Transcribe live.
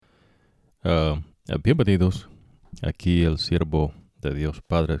Bienvenidos. Aquí el siervo de Dios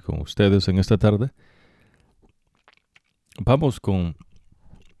Padre con ustedes en esta tarde. Vamos con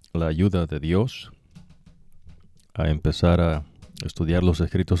la ayuda de Dios a empezar a estudiar los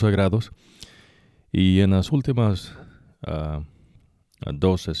Escritos Sagrados. Y en las últimas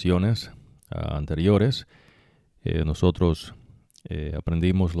dos sesiones anteriores, nosotros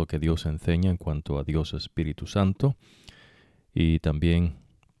aprendimos lo que Dios enseña en cuanto a Dios Espíritu Santo. Y también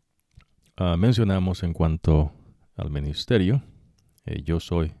mencionamos en cuanto al ministerio. Yo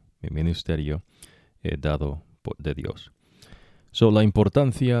soy mi ministerio dado de Dios. La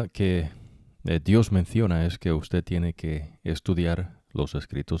importancia que Dios menciona es que usted tiene que estudiar los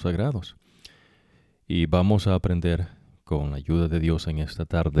Escritos Sagrados. Y vamos a aprender con la ayuda de Dios en esta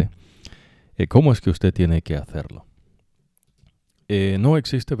tarde cómo es que usted tiene que hacerlo. No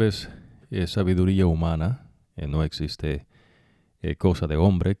existe, sabiduría humana, no existe cosa de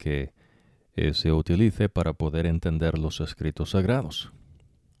hombre que se utilice para poder entender los Escritos Sagrados.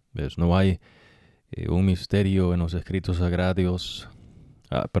 No hay un misterio en los Escritos Sagrados,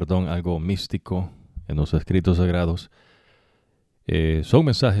 algo místico en los Escritos Sagrados. Son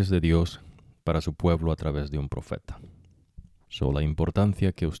mensajes de Dios para su pueblo a través de un profeta. La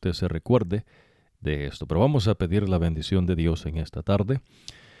importancia que usted se recuerde de esto. Pero vamos a pedir la bendición de Dios en esta tarde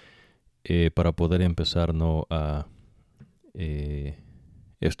para poder empezar a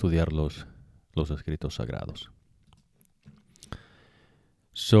estudiar los Escritos Sagrados.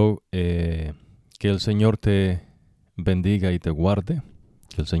 Que el Señor te bendiga y te guarde,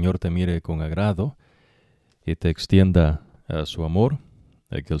 que el Señor te mire con agrado y te extienda su amor,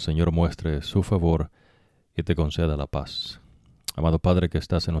 que el Señor muestre su favor y te conceda la paz. Amado Padre que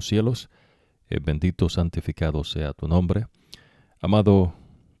estás en los cielos, bendito, santificado sea tu nombre. Amado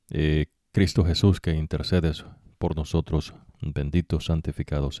Cristo Jesús que intercedes por nosotros, bendito,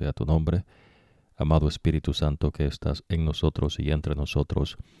 santificado sea tu nombre. Amado Espíritu Santo que estás en nosotros y entre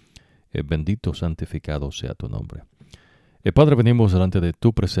nosotros, bendito, santificado sea tu nombre. Padre, venimos delante de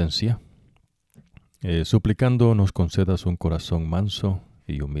tu presencia, suplicando nos concedas un corazón manso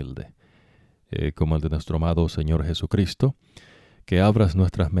y humilde, como el de nuestro amado Señor Jesucristo, que abras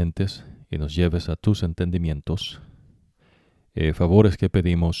nuestras mentes y nos lleves a tus entendimientos, favores que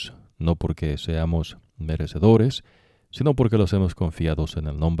pedimos no porque seamos merecedores, sino porque los hemos confiados en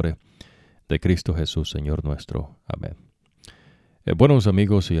el nombre de Cristo Jesús, Señor nuestro. Amén. Buenos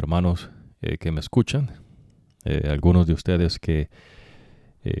amigos y hermanos que me escuchan, algunos de ustedes que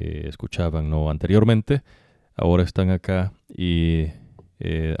escuchaban anteriormente, ahora están acá y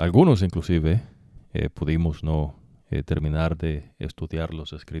algunos inclusive pudimos terminar de estudiar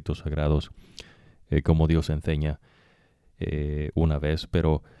los Escritos Sagrados como Dios enseña una vez,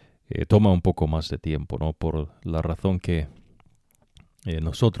 pero toma un poco más de tiempo, por la razón que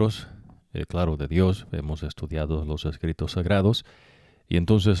nosotros, claro, de Dios, hemos estudiado los Escritos Sagrados y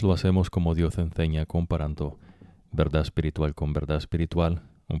entonces lo hacemos como Dios enseña, comparando verdad espiritual con verdad espiritual,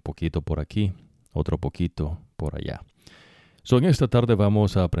 un poquito por aquí, otro poquito por allá. En esta tarde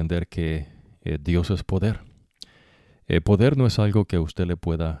vamos a aprender que Dios es poder. Poder no es algo que usted le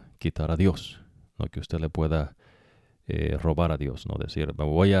pueda quitar a Dios, no que usted le pueda robar a Dios, no decir, me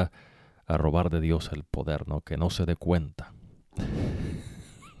voy a robar de Dios el poder, que no se dé cuenta.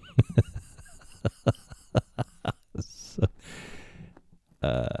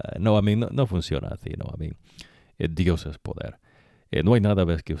 No funciona así, Dios es poder. No hay nada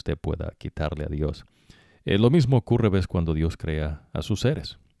que usted pueda quitarle a Dios. Lo mismo ocurre cuando Dios crea a sus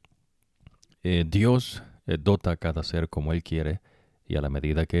seres. Dios dota a cada ser como Él quiere y a la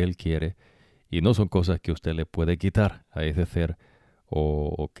medida que Él quiere, y no son cosas que usted le puede quitar a ese ser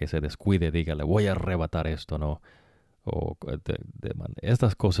o que se descuide, diga, le voy a arrebatar esto, ¿no?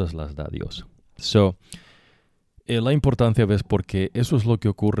 Estas cosas las da Dios. La importancia, porque eso es lo que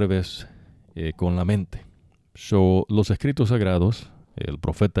ocurre, con la mente. Los Escritos Sagrados, el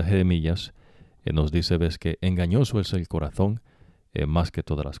profeta Jeremías nos dice, que engañoso es el corazón más que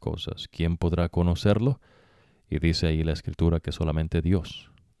todas las cosas. ¿Quién podrá conocerlo? Y dice ahí la Escritura que solamente Dios,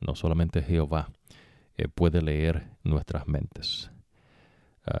 no solamente Jehová, puede leer nuestras mentes.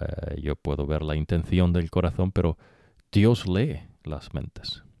 Yo puedo ver la intención del corazón, pero Dios lee las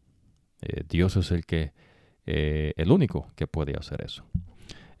mentes. Dios es el único que puede hacer eso.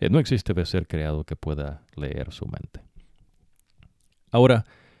 No existe ser creado que pueda leer su mente. Ahora,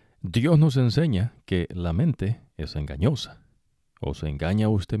 Dios nos enseña que la mente es engañosa. O se engaña a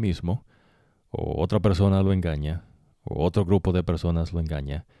usted mismo, o otra persona lo engaña, o otro grupo de personas lo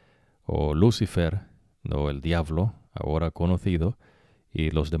engaña, o Lucifer, el diablo, ahora conocido,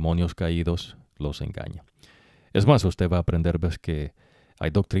 y los demonios caídos los engaña. Es más, usted va a aprender que hay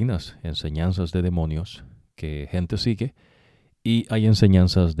doctrinas, enseñanzas de demonios que gente sigue, y hay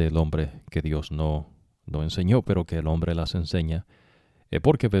enseñanzas del hombre que Dios no enseñó, pero que el hombre las enseña,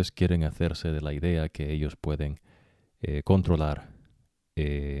 porque quieren hacerse de la idea que ellos pueden controlar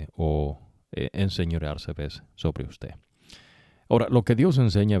o enseñorearse sobre usted. Ahora, lo que Dios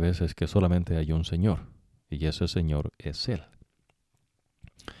enseña es que solamente hay un Señor, y ese Señor es Él.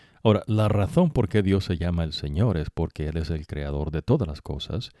 Ahora, la razón por qué Dios se llama el Señor es porque Él es el creador de todas las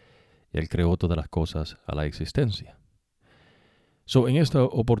cosas. Él creó todas las cosas a la existencia. En esta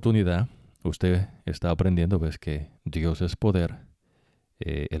oportunidad, usted está aprendiendo, que Dios es poder,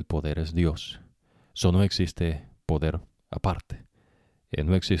 el poder es Dios. No existe poder aparte.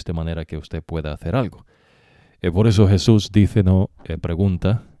 No existe manera que usted pueda hacer algo. Por eso Jesús dice,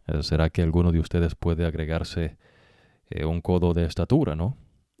 pregunta, ¿será que alguno de ustedes puede agregarse un codo de estatura, no?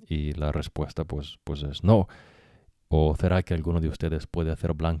 Y la respuesta pues es no. ¿O será que alguno de ustedes puede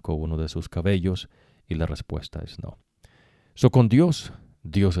hacer blanco uno de sus cabellos? Y la respuesta es no. Con Dios,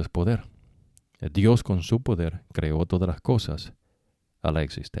 Dios es poder. Dios con su poder creó todas las cosas a la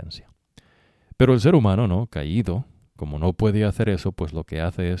existencia. Pero el ser humano, caído, como no puede hacer eso, pues lo que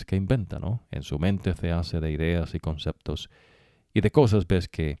hace es que inventa, En su mente se hace de ideas y conceptos y de cosas,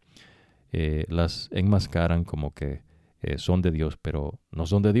 que las enmascaran como que son de Dios, pero no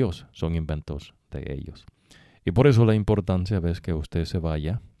son de Dios, son inventos de ellos. Y por eso la importancia que usted se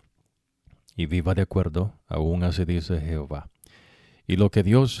vaya y viva de acuerdo, aún así dice Jehová. Y lo que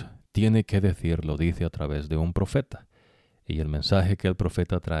Dios tiene que decir lo dice a través de un profeta. Y el mensaje que el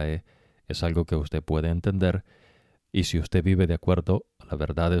profeta trae es algo que usted puede entender. Y si usted vive de acuerdo, la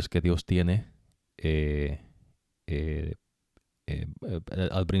verdad es que Dios tiene,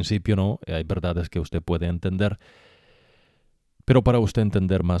 al principio hay verdades que usted puede entender, pero para usted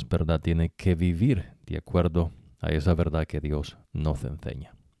entender más verdad tiene que vivir de acuerdo a esa verdad que Dios nos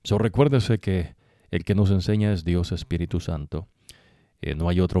enseña. Recuérdese que el que nos enseña es Dios Espíritu Santo. No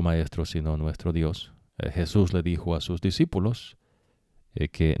hay otro maestro sino nuestro Dios. Jesús le dijo a sus discípulos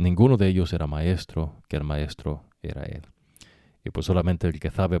que ninguno de ellos era maestro, que el maestro era Él. Y pues solamente el que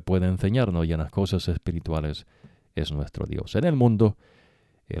sabe puede enseñarnos, y en las cosas espirituales es nuestro Dios. En el mundo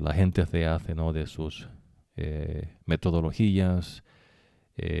la gente se hace de sus metodologías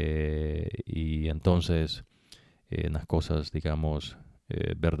y entonces en las cosas, digamos,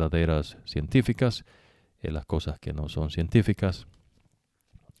 verdaderas científicas, en las cosas que no son científicas.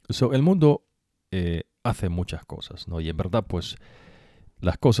 El mundo hace muchas cosas, y en verdad pues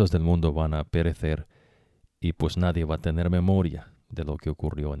las cosas del mundo van a perecer y pues nadie va a tener memoria de lo que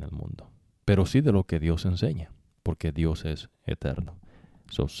ocurrió en el mundo, pero sí de lo que Dios enseña, porque Dios es eterno.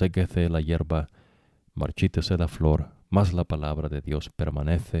 Séquese la hierba, marchítese la flor, mas la palabra de Dios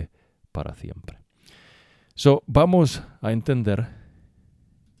permanece para siempre. Vamos a entender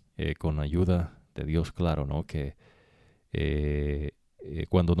con ayuda de Dios, claro, que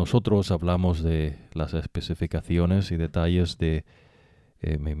cuando nosotros hablamos de las especificaciones y detalles de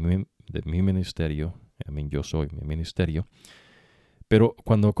mi ministerio, yo soy mi ministerio, pero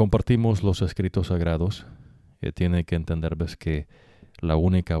cuando compartimos los Escritos Sagrados, tiene que entender que la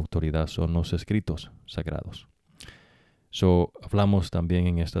única autoridad son los Escritos Sagrados. Hablamos también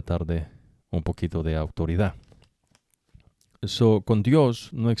en esta tarde un poquito de autoridad. Con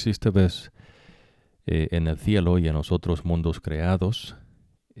Dios no existe, en el cielo y en los otros mundos creados,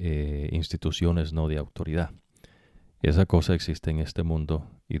 instituciones no de autoridad. Esa cosa existe en este mundo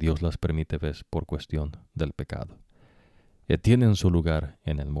y Dios las permite, por cuestión del pecado. Tienen su lugar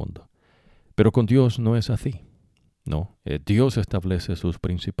en el mundo. Pero con Dios no es así. No, Dios establece sus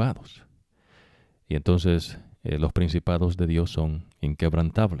principados. Y entonces los principados de Dios son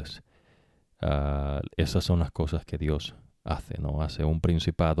inquebrantables. Esas son las cosas que Dios hace, Hace un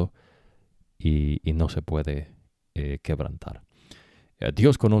principado y no se puede quebrantar.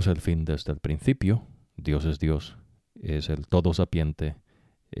 Dios conoce el fin desde el principio. Dios, es el todo sapiente,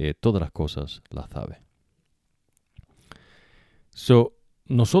 todas las cosas las sabe.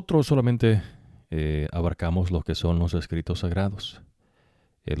 Nosotros solamente abarcamos lo que son los Escritos Sagrados.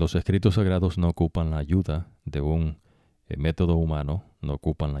 Los Escritos Sagrados no ocupan la ayuda de un método humano, no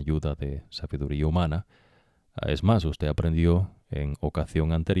ocupan la ayuda de sabiduría humana. Es más, usted aprendió en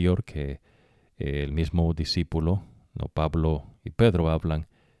ocasión anterior que el mismo discípulo, Pablo y Pedro, hablan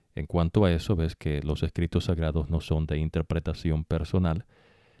en cuanto a eso. Ves que los Escritos Sagrados no son de interpretación personal.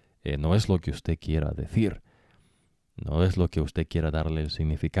 No es lo que usted quiera decir. No es lo que usted quiera darle el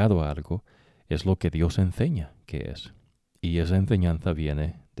significado a algo. Es lo que Dios enseña que es. Y esa enseñanza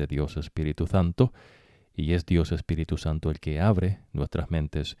viene de Dios Espíritu Santo. Y es Dios Espíritu Santo el que abre nuestras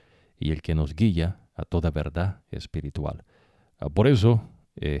mentes y el que nos guía a toda verdad espiritual. Por eso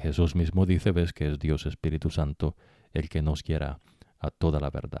Jesús mismo dice, ves, que es Dios Espíritu Santo el que nos guiará a toda la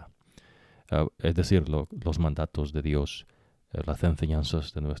verdad. Es decir, los mandatos de Dios, las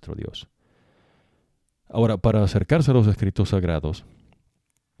enseñanzas de nuestro Dios. Ahora, para acercarse a los Escritos Sagrados,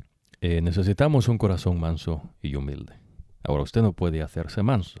 necesitamos un corazón manso y humilde. Ahora, usted no puede hacerse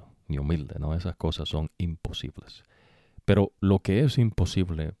manso ni humilde, ¿no? Esas cosas son imposibles. Pero lo que es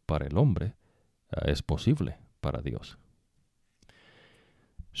imposible para el hombre, es posible para Dios.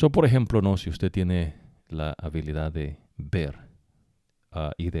 Por ejemplo, ¿no? Si usted tiene la habilidad de ver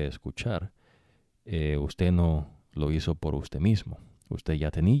y de escuchar, usted no lo hizo por usted mismo. Usted ya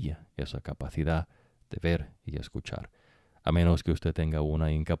tenía esa capacidad de ver y escuchar. A menos que usted tenga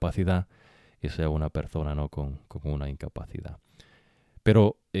una incapacidad y sea una persona no con una incapacidad.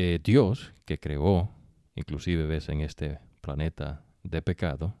 Pero Dios, que creó, inclusive ves en este planeta de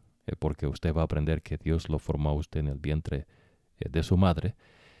pecado, porque usted va a aprender que Dios lo formó a usted en el vientre de su madre,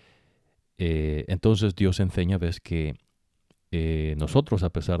 entonces Dios enseña, ves, que nosotros,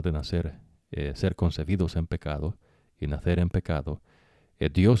 a pesar de nacer, ser concebidos en pecado y nacer en pecado,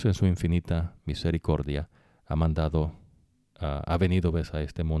 Dios en su infinita misericordia ha venido, ves, a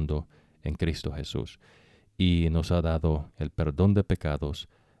este mundo en Cristo Jesús y nos ha dado el perdón de pecados,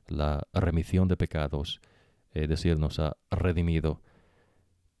 la remisión de pecados, es decir, nos ha redimido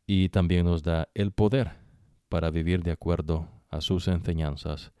y también nos da el poder para vivir de acuerdo a sus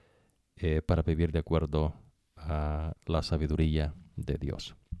enseñanzas, para vivir de acuerdo a la sabiduría de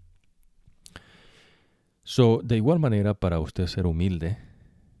Dios. De igual manera, para usted ser humilde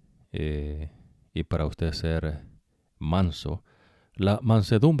y para usted ser manso, la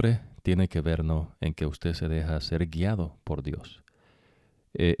mansedumbre tiene que ver, ¿no?, en que usted se deja ser guiado por Dios.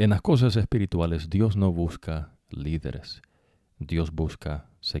 En las cosas espirituales, Dios no busca líderes, Dios busca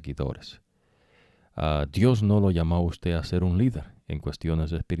seguidores. Dios no lo llamó a usted a ser un líder. En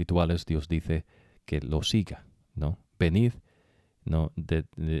cuestiones espirituales, Dios dice que lo siga, ¿no? Venid, ¿no?,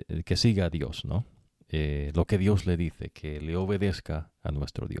 que siga a Dios, ¿no? Lo que Dios le dice, que le obedezca a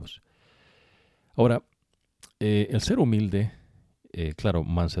nuestro Dios. Ahora, el ser humilde, claro,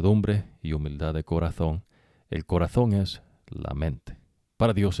 mansedumbre y humildad de corazón. El corazón es la mente.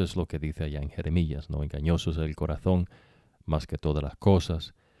 Para Dios es lo que dice allá en Jeremías, ¿no? Engañoso es el corazón más que todas las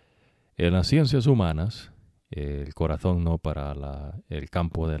cosas. En las ciencias humanas, el corazón, no, para el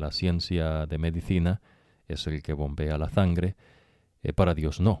campo de la ciencia de medicina, es el que bombea la sangre. Para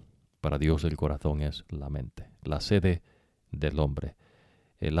Dios no. Para Dios el corazón es la mente, la sede del hombre.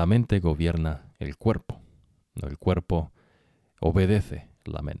 La mente gobierna el cuerpo, ¿no? El cuerpo obedece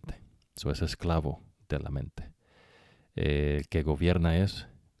la mente. Eso es esclavo de la mente. El que gobierna es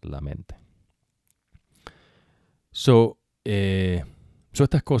la mente.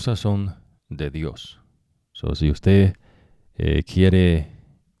 Estas cosas son de Dios. Si usted quiere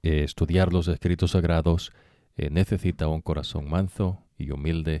estudiar los Escritos Sagrados, necesita un corazón manso y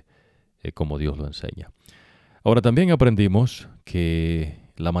humilde, como Dios lo enseña. Ahora, también aprendimos que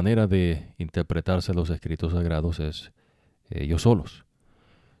la manera de interpretarse los Escritos Sagrados es ellos solos.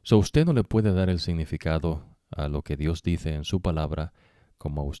 Usted no le puede dar el significado a lo que Dios dice en su palabra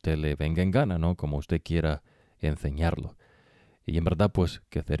como a usted le venga en gana, ¿no? Como usted quiera enseñarlo. Y en verdad, pues,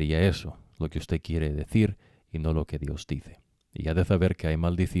 ¿qué sería eso? Lo que usted quiere decir y no lo que Dios dice. Y ha de saber que hay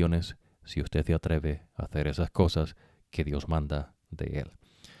maldiciones si usted se atreve a hacer esas cosas que Dios manda de él.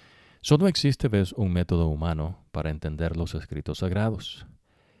 No existe, ves, un método humano para entender los Escritos Sagrados.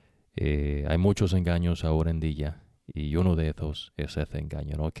 Hay muchos engaños ahora en día y uno de esos es ese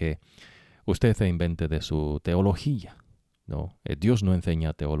engaño, ¿no? Que usted se invente de su teología, ¿no? Dios no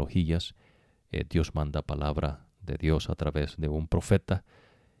enseña teologías, Dios manda palabra de Dios a través de un profeta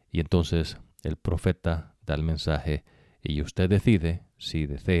y entonces el profeta da el mensaje y usted decide si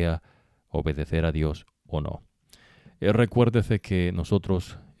desea obedecer a Dios o no. Recuérdese que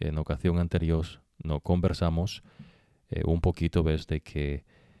nosotros en ocasión anterior no conversamos un poquito, ves, de que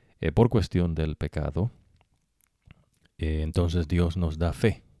por cuestión del pecado, entonces Dios nos da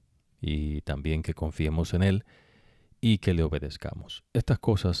fe y también que confiemos en Él y que le obedezcamos. Estas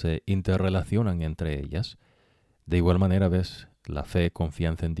cosas se interrelacionan entre ellas. De igual manera, ves, la fe,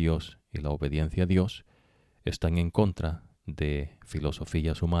 confianza en Dios y la obediencia a Dios están en contra de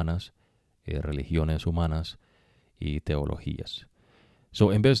filosofías humanas, religiones humanas y teologías.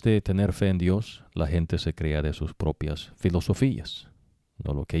 En vez de tener fe en Dios, la gente se crea de sus propias filosofías,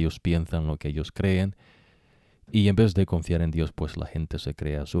 ¿no? Lo que ellos piensan, lo que ellos creen. Y en vez de confiar en Dios, pues la gente se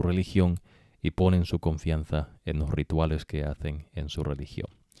crea su religión y ponen su confianza en los rituales que hacen en su religión.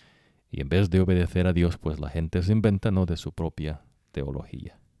 Y en vez de obedecer a Dios, pues la gente se inventa, ¿no?, de su propia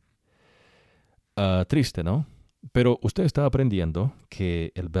teología. Triste, ¿no? Pero usted está aprendiendo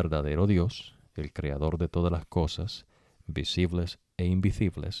que el verdadero Dios, el creador de todas las cosas, visibles e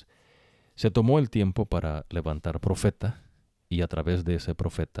invisibles, se tomó el tiempo para levantar profeta y a través de ese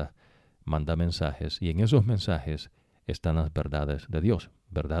profeta manda mensajes y en esos mensajes están las verdades de Dios,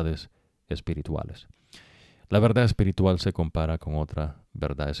 verdades espirituales. La verdad espiritual se compara con otra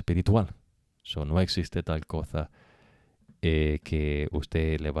verdad espiritual. No existe tal cosa que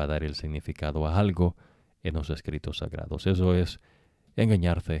usted le va a dar el significado a algo en los escritos sagrados. Eso es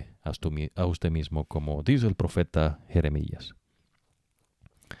engañarse a usted mismo, como dice el profeta Jeremías.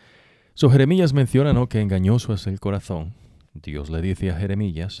 Jeremías menciona, ¿no?, que engañoso es el corazón. Dios le dice a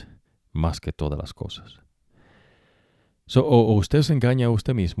Jeremías, más que todas las cosas. O usted se engaña a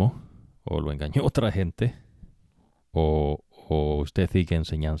usted mismo, o lo engañó otra gente, o usted sigue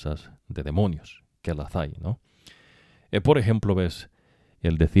enseñanzas de demonios, que las hay, ¿no? Por ejemplo, ves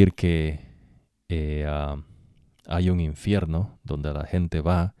el decir que hay un infierno donde la gente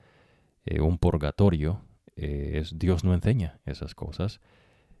va, un purgatorio, Dios no enseña esas cosas.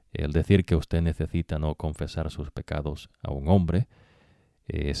 El decir que usted necesita no confesar sus pecados a un hombre,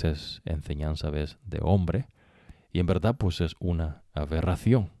 esa es enseñanza, ¿ves?, de hombre. Y en verdad, pues es una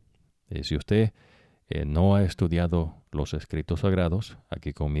aberración. Si usted no ha estudiado los escritos sagrados,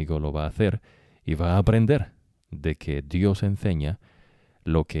 aquí conmigo lo va a hacer y va a aprender de que Dios enseña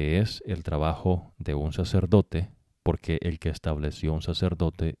lo que es el trabajo de un sacerdote, porque el que estableció un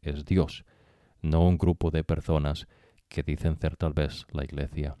sacerdote es Dios, no un grupo de personas que dicen ser tal vez la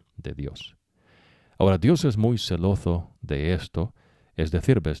iglesia de Dios. Ahora, Dios es muy celoso de esto, es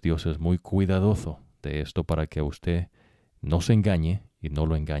decir, ves, Dios es muy cuidadoso de esto para que usted no se engañe y no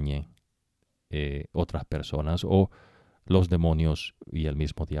lo engañe otras personas o los demonios y el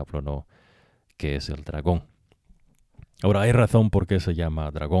mismo diablo, no, que es el dragón. Ahora, hay razón por qué se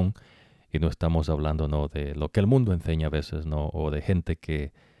llama dragón y no estamos hablando, no, de lo que el mundo enseña a veces, no, o de gente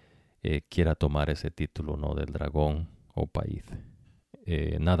que quiera tomar ese título, no, del dragón o país.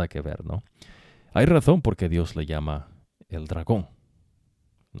 Nada que ver, ¿no? Hay razón por qué Dios le llama el dragón,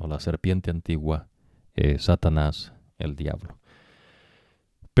 no, la serpiente antigua, Satanás, el diablo.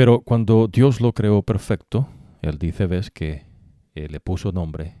 Pero cuando Dios lo creó perfecto, Él dice, ves, que le puso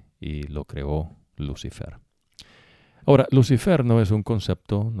nombre y lo creó Lucifer. Ahora, Lucifer no es un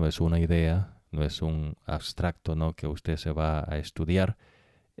concepto, no es una idea, no es un abstracto, ¿no?, que usted se va a estudiar.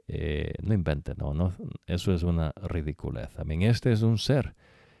 No invente, no, eso es una ridiculez. Este es un ser,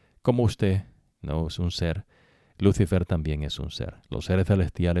 como usted, no es un ser. Lucifer también es un ser. Los seres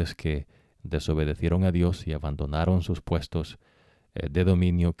celestiales que desobedecieron a Dios y abandonaron sus puestos de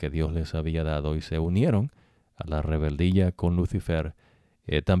dominio que Dios les había dado y se unieron a la rebeldía con Lucifer,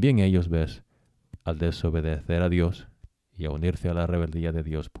 también ellos, ves, al desobedecer a Dios y a unirse a la rebeldía de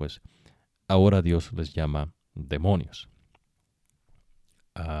Dios, pues ahora Dios les llama demonios.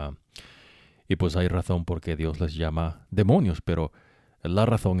 Y pues hay razón por qué Dios les llama demonios, pero la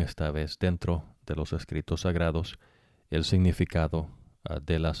razón esta vez dentro de los escritos sagrados, el significado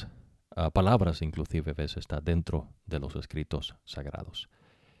de las palabras inclusive, ves, está dentro de los escritos sagrados.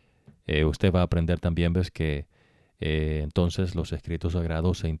 Usted va a aprender también, ves, que entonces los escritos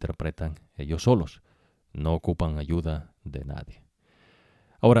sagrados se interpretan ellos solos, no ocupan ayuda de nadie.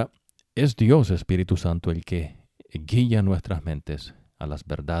 Ahora, es Dios, Espíritu Santo, el que guía nuestras mentes a las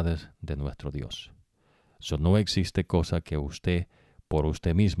verdades de nuestro Dios. No existe cosa que usted, por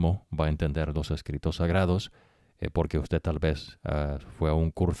usted mismo, va a entender los escritos sagrados, porque usted tal vez fue a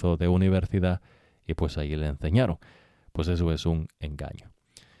un curso de universidad y pues ahí le enseñaron. Pues eso es un engaño.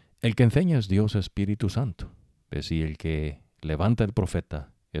 El que enseña es Dios Espíritu Santo. Y el que levanta el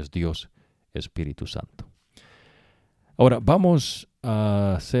profeta es Dios Espíritu Santo. Ahora vamos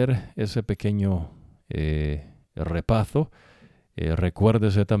a hacer ese pequeño repaso.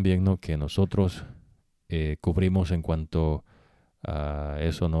 Recuérdese también, ¿no?, que nosotros cubrimos en cuanto a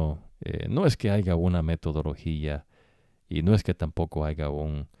eso, no es que haya una metodología y no es que tampoco haya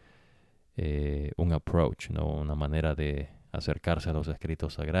un approach, ¿no?, una manera de acercarse a los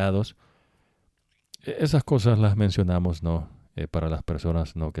escritos sagrados. Esas cosas las mencionamos, ¿no?, para las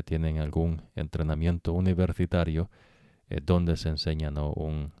personas, ¿no?, que tienen algún entrenamiento universitario donde se enseña, ¿no?,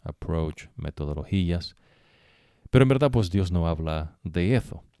 un approach, metodologías. Pero en verdad, pues Dios no habla de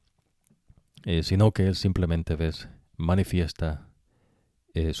eso, sino que Él simplemente, ves, manifiesta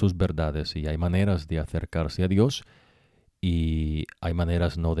sus verdades y hay maneras de acercarse a Dios y hay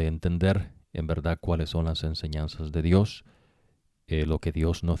maneras, no, de entender en verdad cuáles son las enseñanzas de Dios, lo que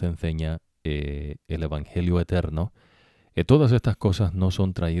Dios nos enseña, el Evangelio eterno. Todas estas cosas no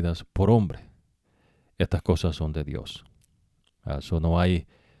son traídas por hombre, estas cosas son de Dios. No hay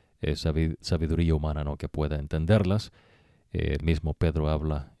sabiduría humana, ¿no?, que pueda entenderlas. El mismo Pedro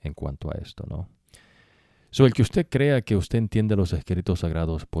habla en cuanto a esto, ¿no? El que usted crea que usted entiende los escritos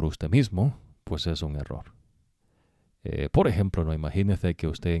sagrados por usted mismo, pues es un error. Por ejemplo, no, imagínese que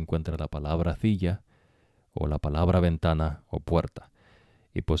usted encuentra la palabra silla o la palabra ventana o puerta,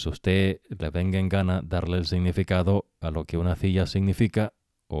 y pues usted le venga en gana darle el significado a lo que una silla significa,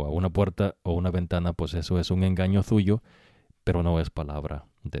 o a una puerta o una ventana, pues eso es un engaño suyo, pero no es palabra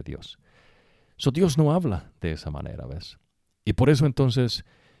de Dios. Dios no habla de esa manera, ¿ves? Y por eso entonces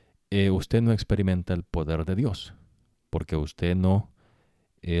usted no experimenta el poder de Dios, porque usted no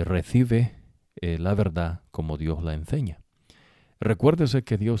recibe la verdad como Dios la enseña. Recuérdese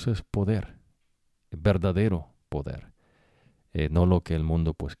que Dios es poder, verdadero poder, no lo que el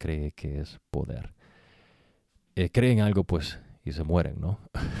mundo pues cree que es poder. Creen algo pues y se mueren, ¿no?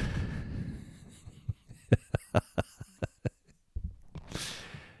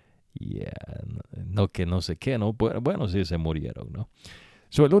 No que no sé qué, ¿no? Bueno, sí se murieron, ¿no?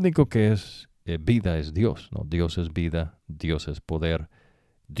 El único que es vida es Dios, ¿no? Dios es vida, Dios es poder,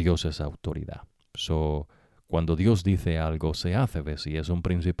 Dios es autoridad. Cuando Dios dice algo, se hace, ¿ves? Y es un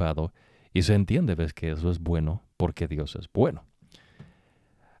principado, y se entiende, ¿ves? Que eso es bueno porque Dios es bueno.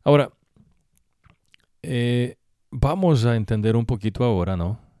 Ahora, vamos a entender un poquito ahora,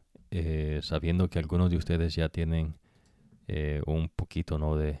 ¿no? Sabiendo que algunos de ustedes ya tienen un poquito,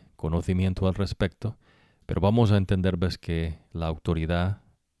 ¿no?, de conocimiento al respecto, pero vamos a entender, ¿ves?, que la autoridad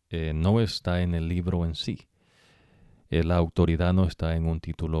no está en el libro en sí. La autoridad no está en un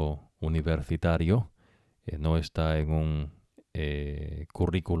título universitario, no está en un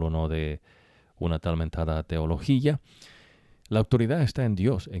currículo, ¿no?, de una tal mentada teología. La autoridad está en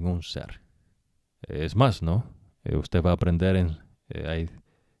Dios, en un ser. Es más, ¿no? Usted va a aprender hay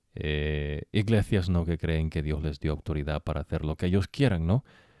iglesias, ¿no?, que creen que Dios les dio autoridad para hacer lo que ellos quieran, ¿no?,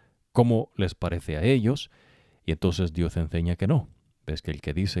 como les parece a ellos, y entonces Dios enseña que no. Ves que el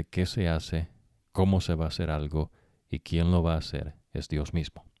que dice qué se hace, cómo se va a hacer algo y quién lo va a hacer es Dios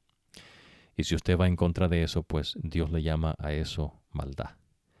mismo. Y si usted va en contra de eso, pues Dios le llama a eso maldad.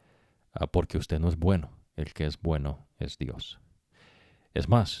 Porque usted no es bueno, el que es bueno es Dios. Es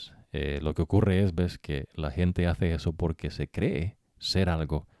más, lo que ocurre es, ves, que la gente hace eso porque se cree ser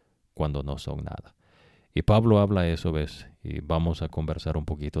algo cuando no son nada. Y Pablo habla eso, ves, y vamos a conversar un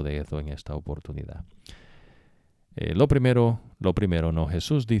poquito de eso en esta oportunidad. Lo primero, ¿no?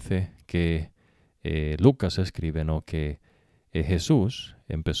 Jesús dice que, Lucas escribe, ¿no?, que Jesús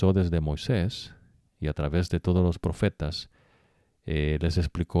empezó desde Moisés y a través de todos los profetas les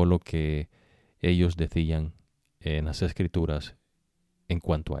explicó lo que ellos decían en las Escrituras en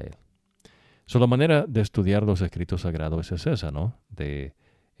cuanto a él. La manera de estudiar los Escritos Sagrados es esa, ¿no?, de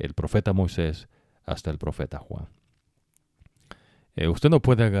el profeta Moisés hasta el profeta Juan. Usted no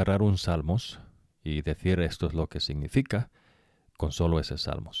puede agarrar un Salmos y decir esto es lo que significa con solo ese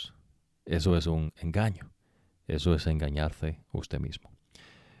Salmos. Eso es un engaño. Eso es engañarse usted mismo.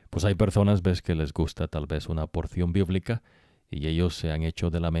 Pues hay personas, ves, que les gusta tal vez una porción bíblica y ellos se han hecho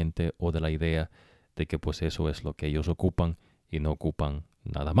de la mente o de la idea de que pues eso es lo que ellos ocupan y no ocupan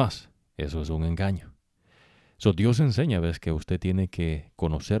nada más. Eso es un engaño. Dios enseña, ves, que usted tiene que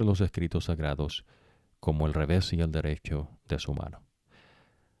conocer los escritos sagrados como el revés y el derecho de su mano.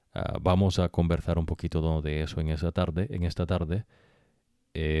 Vamos a conversar un poquito de eso en esta tarde.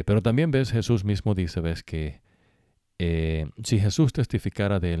 Pero también, ves, Jesús mismo dice, ves, que si Jesús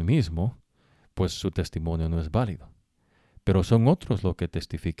testificara de él mismo, pues su testimonio no es válido. Pero son otros los que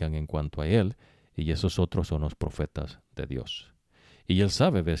testifican en cuanto a él, y esos otros son los profetas de Dios. Y él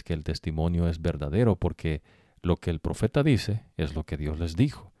sabe, ves, que el testimonio es verdadero porque lo que el profeta dice es lo que Dios les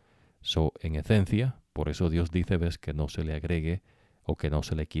dijo. En esencia, por eso Dios dice, ves, que no se le agregue o que no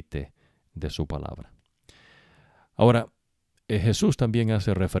se le quite de su palabra. Ahora, Jesús también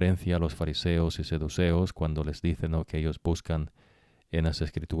hace referencia a los fariseos y saduceos cuando les dice, ¿no?, que ellos buscan en las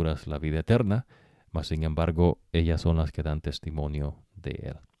Escrituras la vida eterna, mas sin embargo ellas son las que dan testimonio de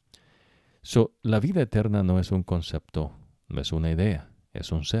él. La vida eterna no es un concepto, no es una idea,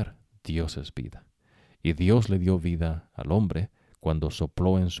 es un ser. Dios es vida. Y Dios le dio vida al hombre cuando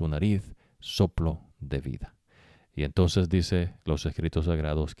sopló en su nariz soplo de vida. Y entonces dice los Escritos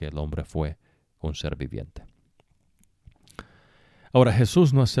Sagrados que el hombre fue un ser viviente. Ahora,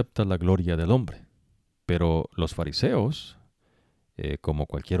 Jesús no acepta la gloria del hombre, pero los fariseos, como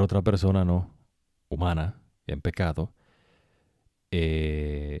cualquier otra persona no humana en pecado,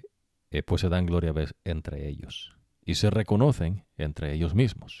 pues se dan gloria entre ellos y se reconocen entre ellos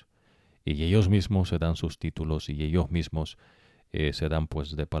mismos. Y ellos mismos se dan sus títulos y ellos mismos se dan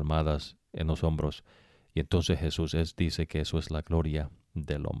pues de palmadas en los hombros. Y entonces Jesús dice que eso es la gloria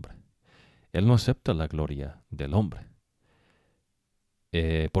del hombre. Él no acepta la gloria del hombre.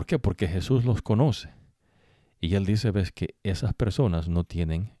 ¿Por qué? Porque Jesús los conoce. Y Él dice, ves, que esas personas no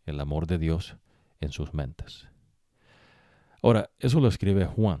tienen el amor de Dios en sus mentes. Ahora, eso lo escribe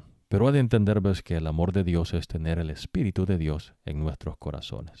Juan, pero ha de entender, ves, que el amor de Dios es tener el Espíritu de Dios en nuestros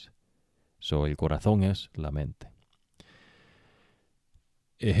corazones. El corazón es la mente.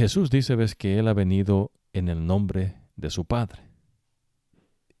 Jesús dice, ves, que Él ha venido en el nombre de su Padre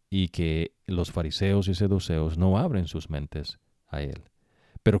y que los fariseos y saduceos no abren sus mentes a Él.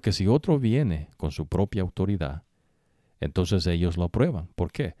 Pero que si otro viene con su propia autoridad, entonces ellos lo aprueban.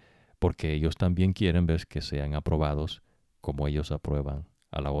 ¿Por qué? Porque ellos también quieren, ves, que sean aprobados como ellos aprueban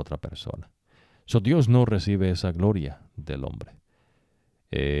a la otra persona. Dios no recibe esa gloria del hombre.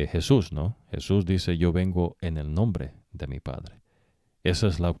 Jesús, ¿no? Jesús dice, yo vengo en el nombre de mi Padre. Esa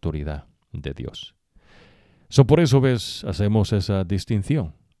es la autoridad de Dios. Por eso, ves, hacemos esa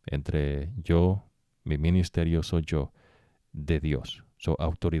distinción entre yo, mi ministerio soy yo, de Dios.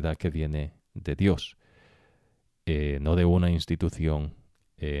 Autoridad que viene de Dios. No de una institución,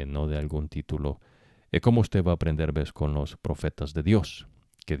 no de algún título. Como usted va a aprender, ves, con los profetas de Dios,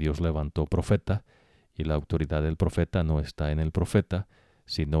 que Dios levantó profeta, y la autoridad del profeta no está en el profeta,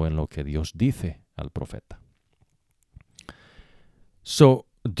 sino en lo que Dios dice al profeta.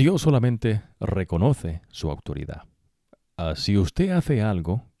 Dios solamente reconoce su autoridad. Si usted hace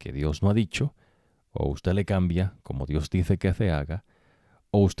algo que Dios no ha dicho, o usted le cambia como Dios dice que se haga,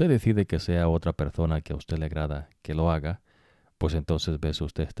 o usted decide que sea otra persona que a usted le agrada que lo haga, pues entonces, ves,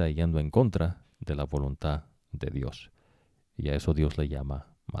 usted está yendo en contra de la voluntad de Dios. Y a eso Dios le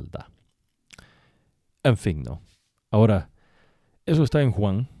llama maldad. En fin, ¿no? Ahora, eso está en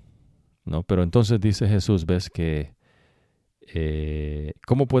Juan, ¿no? Pero entonces dice Jesús, ves, que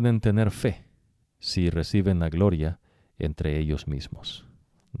 ¿cómo pueden tener fe si reciben la gloria entre ellos mismos?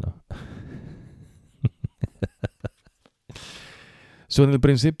 ¿No? En el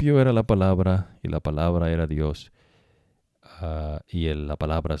principio era la palabra, y la palabra era Dios, y la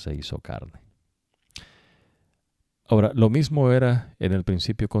palabra se hizo carne. Ahora, lo mismo era en el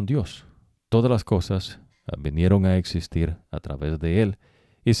principio con Dios. Todas las cosas vinieron a existir a través de Él,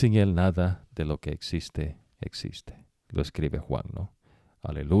 y sin Él nada de lo que existe, existe. Lo escribe Juan, ¿no?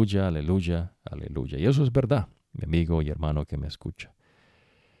 Aleluya, aleluya, aleluya. Y eso es verdad, mi amigo y hermano que me escucha.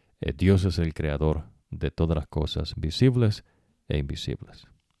 Dios es el creador de todas las cosas visibles e invisibles.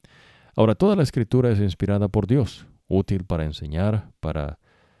 Ahora, toda la Escritura es inspirada por Dios, útil para enseñar, para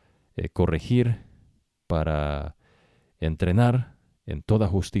corregir, para entrenar en toda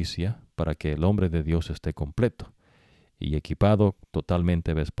justicia, para que el hombre de Dios esté completo y equipado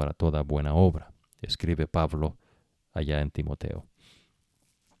totalmente, ves, para toda buena obra, escribe Pablo allá en Timoteo.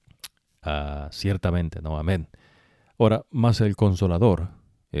 Ciertamente, ¿no? Amén. Ahora, más el Consolador,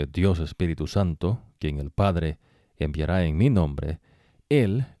 Dios Espíritu Santo, quien el Padre enviará en mi nombre,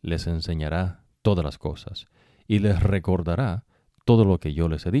 Él les enseñará todas las cosas y les recordará todo lo que yo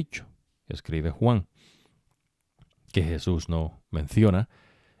les he dicho, escribe Juan, que Jesús no menciona,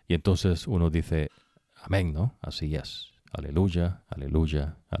 y entonces uno dice, amén, ¿no? Así es. Aleluya,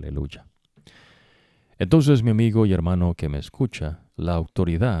 aleluya, aleluya. Entonces, mi amigo y hermano que me escucha, la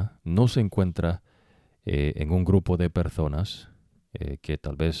autoridad no se encuentra en un grupo de personas que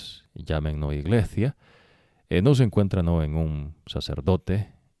tal vez llamen no iglesia, no se encuentra no en un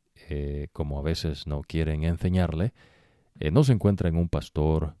sacerdote, como a veces no quieren enseñarle, no se encuentra en un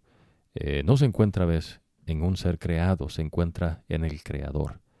pastor, no se encuentra, ves, en un ser creado, se encuentra en el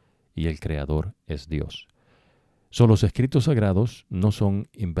Creador, y el Creador es Dios. Los Escritos Sagrados no son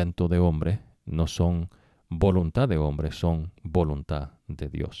invento de hombre, no son voluntad de hombre, son voluntad de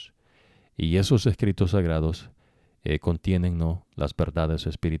Dios. Y esos Escritos Sagrados contienen, ¿no?, las verdades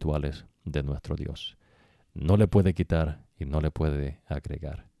espirituales de nuestro Dios. No le puede quitar y no le puede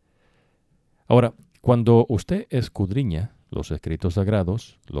agregar. Ahora, cuando usted escudriña los Escritos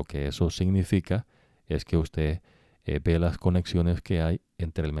Sagrados, lo que eso significa es que usted ve las conexiones que hay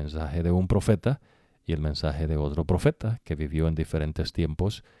entre el mensaje de un profeta y el mensaje de otro profeta que vivió en diferentes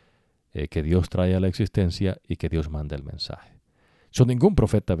tiempos, que Dios trae a la existencia y que Dios manda el mensaje. Ningún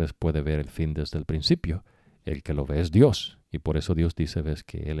profeta, ves, puede ver el fin desde el principio. El que lo ve es Dios, y por eso Dios dice, ves,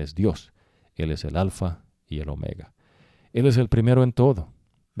 que Él es Dios. Él es el alfa y el omega. Él es el primero en todo,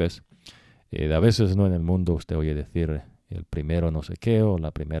 ¿ves? A veces, ¿no?, en el mundo usted oye decir el primero no sé qué o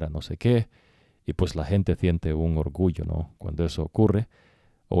la primera no sé qué, y pues la gente siente un orgullo, ¿no?, cuando eso ocurre,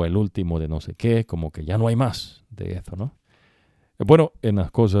 o el último de no sé qué, como que ya no hay más de eso, ¿no? Bueno, en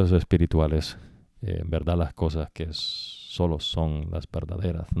las cosas espirituales, en verdad las cosas que solo son las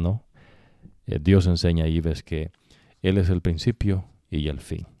verdaderas, ¿no? Dios enseña ahí, ves, que Él es el principio y el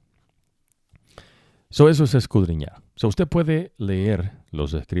fin. Eso es escudriñar. Usted puede leer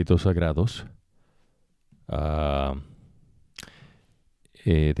los Escritos Sagrados,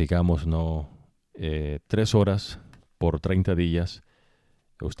 digamos, 3 horas por 30 días.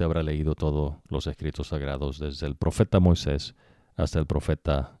 Usted habrá leído todos los Escritos Sagrados, desde el profeta Moisés hasta el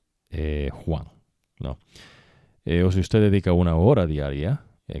profeta Juan, ¿no? O si usted dedica 1 hora diaria,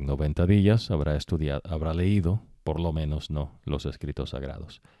 en 90 días habrá leído, por lo menos, ¿no?, los Escritos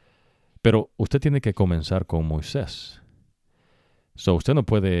Sagrados. Pero usted tiene que comenzar con Moisés. Usted no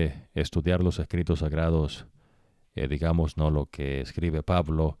puede estudiar los Escritos Sagrados, digamos, no lo que escribe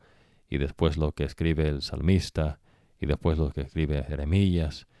Pablo, y después lo que escribe el salmista, y después lo que escribe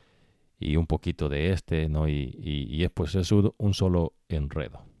Jeremías, y un poquito de ¿no? Y pues es un solo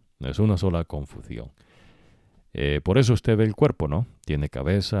enredo, es una sola confusión. Por eso usted ve el cuerpo, ¿no? Tiene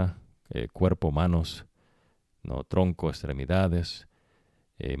cabeza, cuerpo, manos, ¿no?, tronco, extremidades.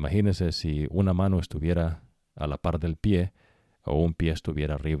 Imagínese si una mano estuviera a la par del pie o un pie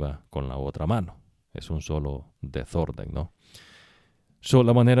estuviera arriba con la otra mano. Es un solo desorden, ¿no?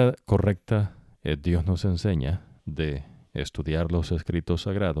 La manera correcta, Dios nos enseña de estudiar los Escritos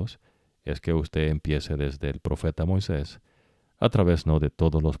Sagrados es que usted empiece desde el profeta Moisés a través, ¿no?, de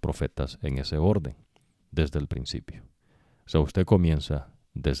todos los profetas en ese orden, desde el principio. Usted comienza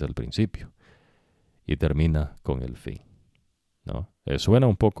desde el principio y termina con el fin, ¿no? Suena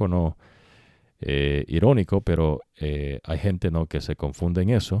un poco irónico, pero hay gente, ¿no?, que se confunde en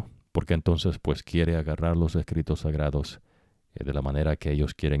eso, porque entonces pues quiere agarrar los Escritos Sagrados de la manera que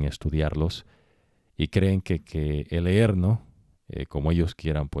ellos quieren estudiarlos y creen que el leer, ¿no?, como ellos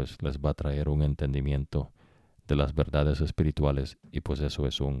quieran, pues les va a traer un entendimiento de las verdades espirituales, y pues eso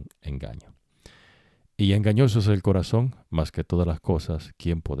es un engaño. Y engañoso es el corazón, más que todas las cosas,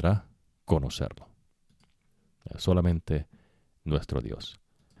 ¿quién podrá conocerlo? Solamente nuestro Dios.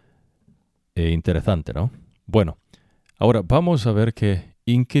 Interesante, ¿no? Bueno, ahora vamos a ver que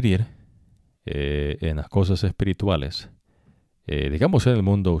inquirir en las cosas espirituales, digamos, en el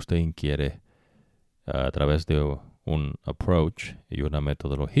mundo usted inquiere a través de un approach y una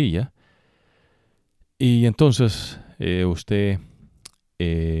metodología, y entonces usted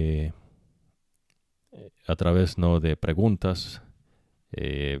a través, ¿no?, de preguntas,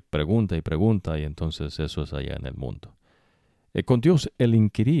 pregunta y pregunta, y entonces eso es allá en el mundo. Con Dios, el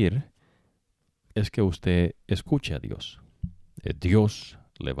inquirir es que usted escuche a Dios. Dios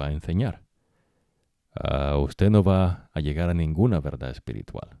le va a enseñar. Usted no va a llegar a ninguna verdad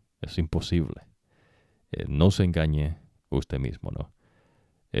espiritual. Es imposible. No se engañe usted mismo, ¿no?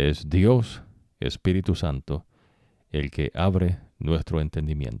 Es Dios, Espíritu Santo, el que abre nuestro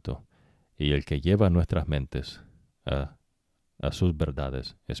entendimiento y el que lleva nuestras mentes a sus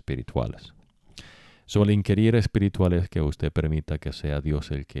verdades espirituales. El inquirir espiritual es que usted permita que sea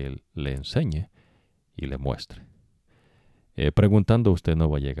Dios el que le enseñe y le muestre. Preguntando, usted no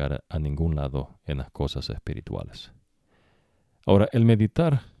va a llegar a ningún lado en las cosas espirituales. Ahora, el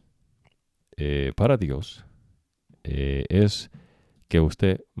meditar para Dios es que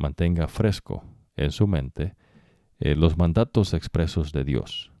usted mantenga fresco en su mente los mandatos expresos de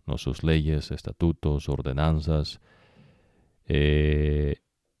Dios, ¿no?, sus leyes, estatutos, ordenanzas,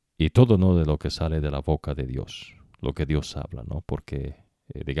 y todo, ¿no?, de lo que sale de la boca de Dios, lo que Dios habla, ¿no? Porque,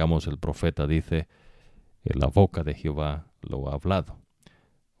 digamos, el profeta dice, la boca de Jehová lo ha hablado,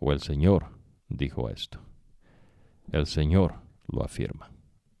 o el Señor dijo esto. El Señor lo afirma.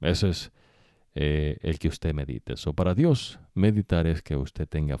 Ese es el que usted medite. Para Dios, meditar es que usted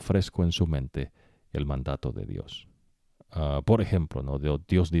tenga fresco en su mente el mandato de Dios. Por ejemplo, ¿no?,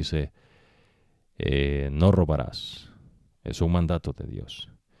 Dios dice, no robarás. Es un mandato de Dios.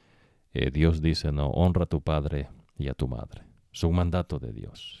 Dios dice, no, honra a tu padre y a tu madre. Es un mandato de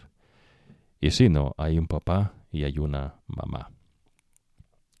Dios. Y si no, hay un papá y hay una mamá.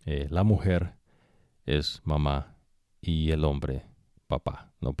 La mujer es mamá y el hombre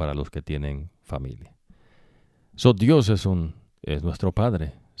papá, no, para los que tienen familia. Dios es nuestro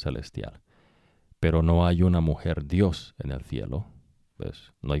Padre celestial, pero no hay una mujer Dios en el cielo.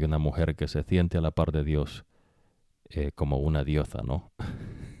 ¿Ves? No hay una mujer que se siente a la par de Dios como una diosa, ¿no?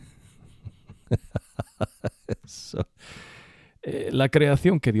 La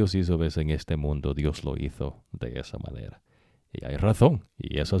creación que Dios hizo, ¿ves?, en este mundo, Dios lo hizo de esa manera. Y hay razón,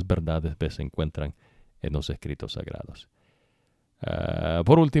 y esas verdades, ¿ves?, se encuentran en los Escritos Sagrados.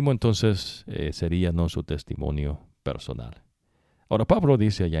 Por último, entonces, sería, ¿no?, su testimonio personal. Ahora, Pablo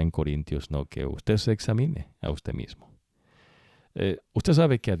dice allá en Corintios, ¿no?, que usted se examine a usted mismo. Usted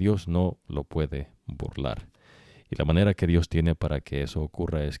sabe que a Dios no lo puede burlar. Y la manera que Dios tiene para que eso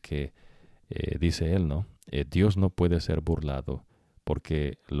ocurra es que, dice él, ¿no?, Dios no puede ser burlado,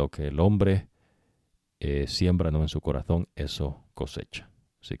 porque lo que el hombre siembra no en su corazón, eso cosecha.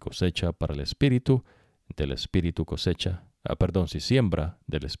 Si cosecha para el espíritu, del espíritu cosecha. Si siembra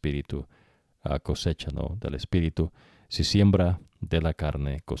del espíritu, cosecha, ¿no? Del espíritu. Si siembra de la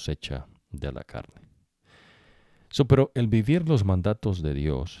carne, cosecha de la carne. Pero el vivir los mandatos de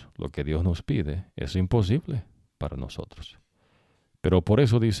Dios, lo que Dios nos pide, es imposible para nosotros. Pero por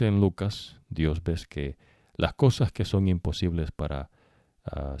eso dice en Lucas, Dios ves que las cosas que son imposibles para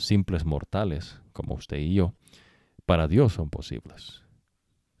simples mortales como usted y yo, para Dios son posibles.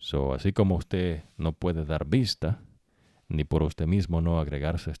 Así como usted no puede dar vista, ni por usted mismo no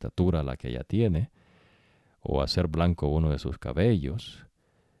agregarse estatura a la que ya tiene, o hacer blanco uno de sus cabellos,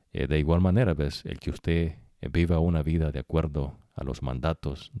 de igual manera, ves, el que usted viva una vida de acuerdo a los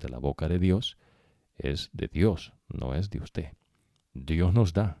mandatos de la boca de Dios, es de Dios, no es de usted. Dios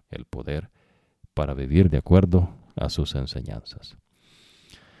nos da el poder para vivir de acuerdo a sus enseñanzas.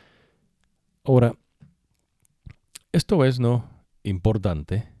 Ahora, esto es no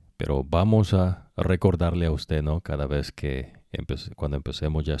importante, pero vamos a recordarle a usted, ¿no? Cada vez que cuando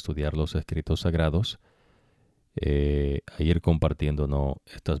empecemos ya a estudiar los Escritos Sagrados, a ir compartiendo, ¿no?,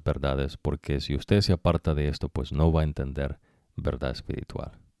 estas verdades, porque si usted se aparta de esto, pues no va a entender verdad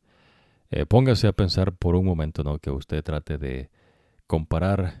espiritual. Póngase a pensar por un momento, ¿no?, que usted trate de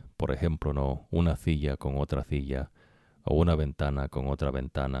comparar, por ejemplo, ¿no?, una silla con otra silla, o una ventana con otra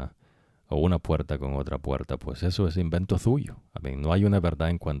ventana, o una puerta con otra puerta. Pues eso es invento suyo. No hay una verdad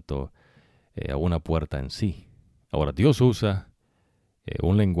en cuanto a una puerta en sí. Ahora, Dios usa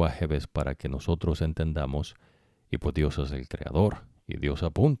un lenguaje, ¿ves?, para que nosotros entendamos, y pues Dios es el creador, y Dios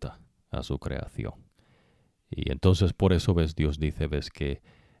apunta a su creación. Y entonces por eso, ¿ves?, Dios dice, ¿ves?, que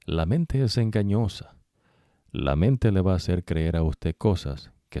la mente es engañosa. La mente le va a hacer creer a usted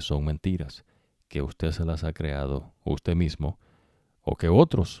cosas que son mentiras, que usted se las ha creado usted mismo, o que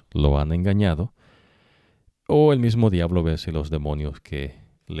otros lo han engañado, o el mismo diablo, ¿ves?, y los demonios que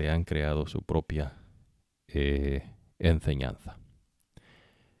le han creado su propia enseñanza.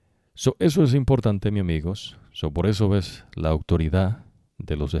 Eso es importante, mis amigos. Por eso, ves, la autoridad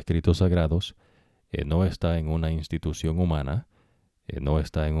de los Escritos Sagrados no está en una institución humana, no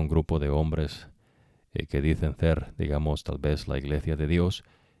está en un grupo de hombres que dicen ser, digamos, tal vez la iglesia de Dios,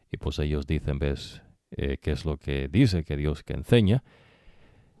 y pues ellos dicen, ves, qué es lo que dice que Dios que enseña,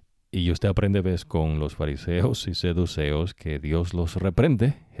 y usted aprende, ves, con los fariseos y seduceos que Dios los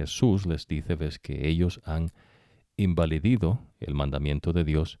reprende. Jesús les dice, ves, que ellos han invalidado el mandamiento de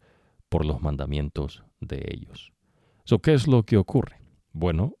Dios por los mandamientos de ellos. ¿Qué es lo que ocurre?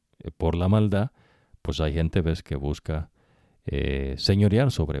 Bueno, por la maldad, pues hay gente, ves, que busca señorear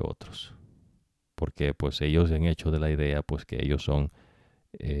sobre otros, porque pues ellos han hecho de la idea, pues, que ellos son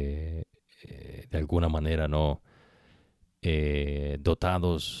de alguna manera no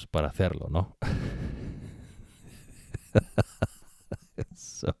dotados para hacerlo, ¿no?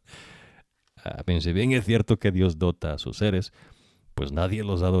 Si bien es cierto que Dios dota a sus seres, pues nadie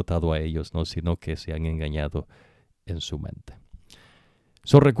los ha dotado a ellos, ¿no?, sino que se han engañado en su mente.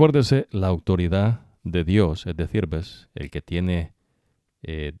 Recuérdese la autoridad de Dios, es decir, ves, el que tiene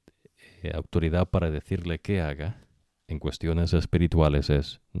autoridad para decirle qué haga en cuestiones espirituales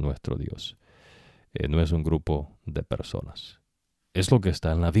es nuestro Dios. No es un grupo de personas. Es lo que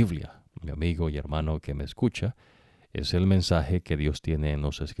está en la Biblia, mi amigo y hermano que me escucha. Es el mensaje que Dios tiene en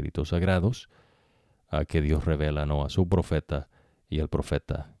los Escritos Sagrados, a que Dios revela, ¿no?, a su profeta, y el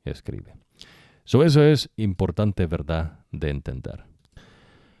profeta escribe. Eso es importante, ¿verdad?, de entender.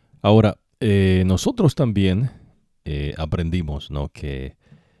 Ahora, nosotros también aprendimos, ¿no?, que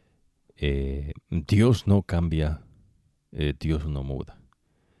Dios no cambia, Dios no muda.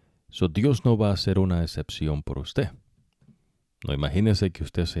 Dios no va a ser una excepción por usted. No, imagínese que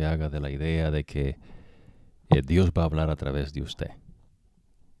usted se haga de la idea de que Dios va a hablar a través de usted.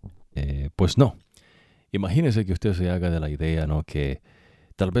 Pues no. Imagínese que usted se haga de la idea, ¿no?, que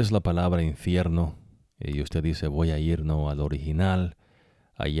tal vez la palabra infierno, y usted dice, voy a ir, ¿no?, al original,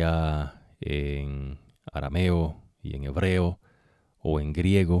 allá en arameo y en hebreo o en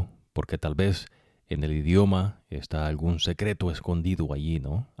griego, porque tal vez en el idioma está algún secreto escondido allí,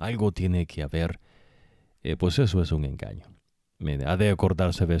 ¿no? Algo tiene que haber. Pues eso es un engaño. Ha de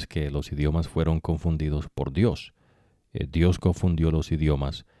acordarse, ves, que los idiomas fueron confundidos por Dios. Dios confundió los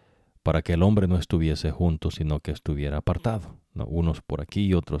idiomas para que el hombre no estuviese junto, sino que estuviera apartado, ¿no?, unos por aquí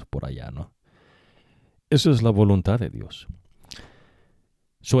y otros por allá, ¿no? Esa es la voluntad de Dios.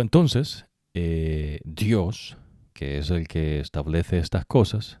 Entonces, Dios, que es el que establece estas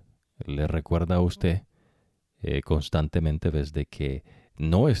cosas, le recuerda a usted constantemente, ves, de que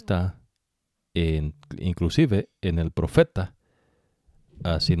no está inclusive en el profeta,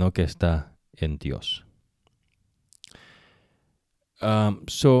 sino que está en Dios.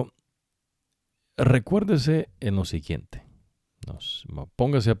 Recuérdese en lo siguiente.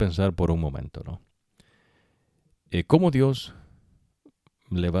 Póngase a pensar por un momento, ¿no? ¿Cómo Dios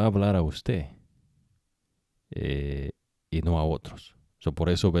le va a hablar a usted y no a otros? Por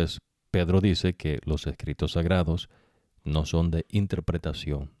eso Pedro dice que los escritos sagrados no son de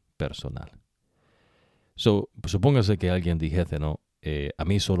interpretación personal. Supóngase que alguien dijese, ¿no? A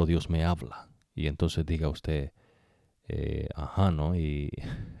mí solo Dios me habla. Y entonces diga usted, ajá, ¿no? Y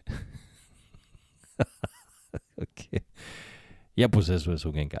okay. Ya pues eso es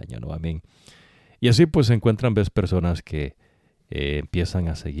un engaño, ¿no? Amén. Y así pues se encuentran personas que empiezan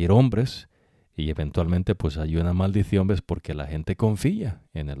a seguir hombres y eventualmente pues hay una maldición, porque la gente confía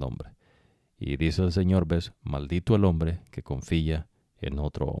en el hombre. Y dice el Señor, maldito el hombre que confía en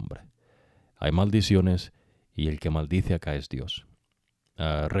otro hombre. Hay maldiciones y el que maldice acá es Dios.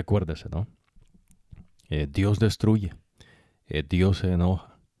 Recuérdese, ¿no? Dios destruye, Dios se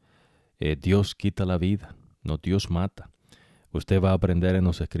enoja, Dios quita la vida, no, Dios mata. Usted va a aprender en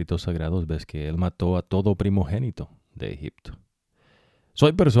los Escritos Sagrados, que Él mató a todo primogénito de Egipto.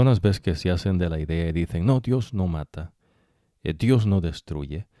 Hay personas, que se hacen de la idea y dicen, no, Dios no mata, Dios no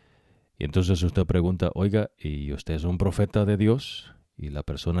destruye. Y entonces usted pregunta, oiga, ¿y usted es un profeta de Dios? Y la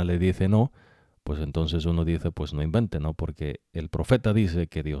persona le dice no, pues entonces uno dice, pues no invente, ¿no? Porque el profeta dice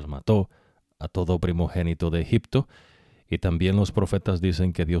que Dios mató a todo primogénito de Egipto y también los profetas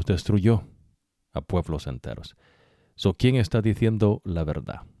dicen que Dios destruyó a pueblos enteros. ¿Quién está diciendo la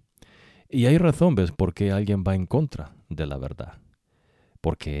verdad? Y hay razón, por qué alguien va en contra de la verdad.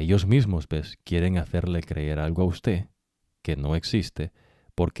 Porque ellos mismos, quieren hacerle creer algo a usted que no existe,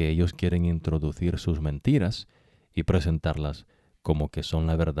 porque ellos quieren introducir sus mentiras y presentarlas como que son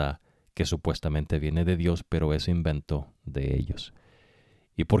la verdad, que supuestamente viene de Dios, pero es invento de ellos.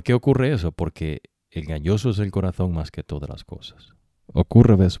 ¿Y por qué ocurre eso? Porque engañoso es el corazón más que todas las cosas.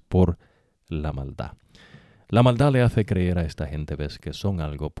 Ocurre, por la maldad. La maldad le hace creer a esta gente, que son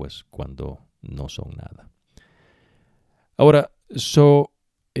algo, pues, cuando no son nada. Ahora,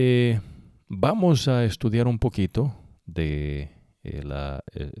 vamos a estudiar un poquito de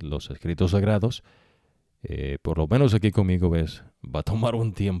los Escritos Sagrados. Por lo menos aquí conmigo, va a tomar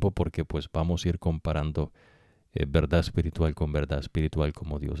un tiempo porque, pues, vamos a ir comparando verdad espiritual con verdad espiritual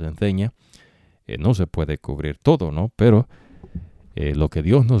como Dios enseña. No se puede cubrir todo, ¿no? Pero lo que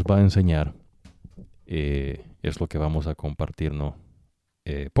Dios nos va a enseñar es lo que vamos a compartir, ¿no?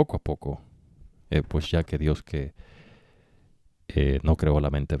 Poco a poco, pues ya que Dios no creó la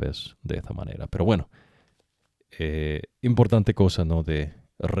mente, de esa manera. Pero bueno, importante cosa, ¿no? De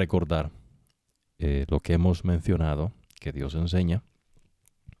recordar lo que hemos mencionado, que Dios enseña.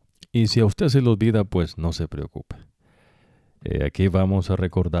 Y si a usted se le olvida, pues no se preocupe. Aquí vamos a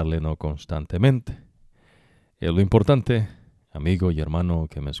recordarle, ¿no? Constantemente. Lo importante, amigo y hermano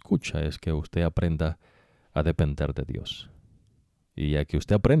que me escucha, es que usted aprenda a depender de Dios. Y a que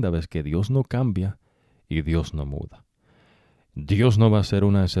usted aprenda, que Dios no cambia y Dios no muda. Dios no va a ser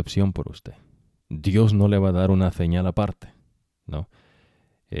una excepción por usted. Dios no le va a dar una señal aparte, ¿no?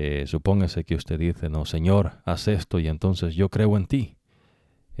 Supóngase que usted dice, no, Señor, haz esto y entonces yo creo en ti.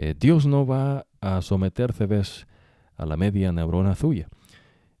 Dios no va a someterse, a la media neurona suya.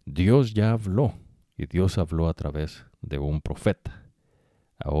 Dios ya habló y Dios habló a través de un profeta.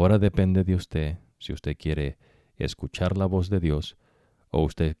 Ahora depende de usted si usted quiere escuchar la voz de Dios o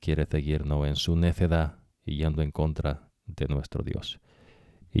usted quiere seguir, ¿no? en su necedad y yendo en contra de nuestro Dios.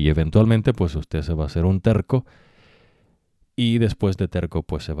 Y eventualmente, pues usted se va a hacer un terco y después de terco,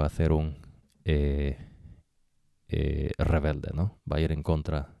 pues se va a hacer un rebelde, ¿no? Va a ir en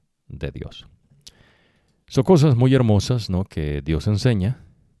contra de Dios. Son cosas muy hermosas, ¿no? Que Dios enseña,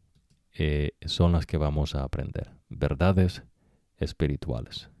 son las que vamos a aprender. Verdades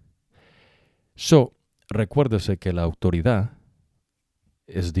espirituales. Recuérdese que la autoridad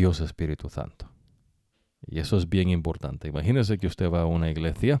es Dios Espíritu Santo. Y eso es bien importante. Imagínese que usted va a una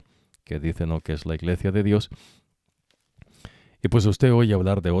iglesia que dice, ¿no? que es la iglesia de Dios. Y pues usted oye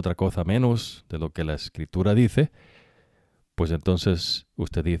hablar de otra cosa menos de lo que la Escritura dice. Pues entonces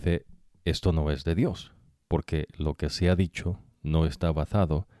usted dice, esto no es de Dios. Porque lo que se ha dicho no está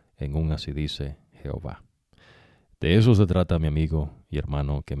basado en un así dice Jehová. De eso se trata, mi amigo y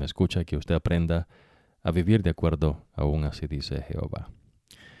hermano que me escucha, que usted aprenda a vivir de acuerdo a un así dice Jehová.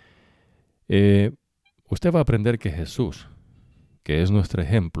 Usted va a aprender que Jesús, que es nuestro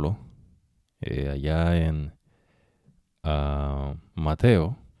ejemplo, allá en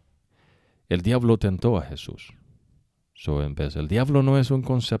Mateo, el diablo tentó a Jesús. En vez, el diablo no es un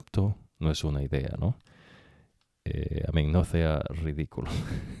concepto, no es una idea, ¿no? no sea ridículo.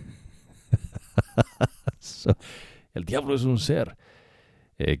 So, el diablo es un ser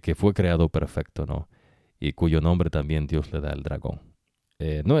que fue creado perfecto, ¿no? Y cuyo nombre también Dios le da el dragón.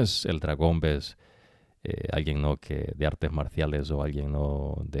 No es el dragón, ves, alguien no que de artes marciales o alguien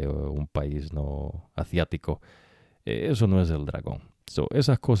no de un país no asiático. Eso no es el dragón. So,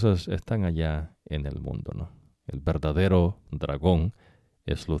 esas cosas están allá en el mundo, ¿no? El verdadero dragón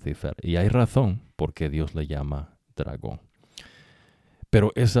es Lucifer. Y hay razón por qué Dios le llama dragón.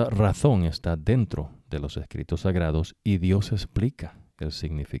 Pero esa razón está dentro de los Escritos Sagrados y Dios explica el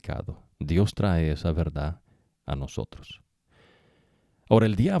significado. Dios trae esa verdad a nosotros. Ahora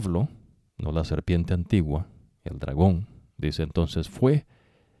el diablo, no la serpiente antigua, el dragón, dice entonces, fue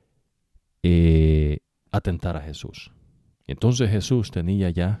a tentar a Jesús. Entonces Jesús tenía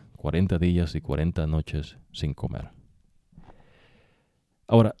ya 40 días y 40 noches sin comer.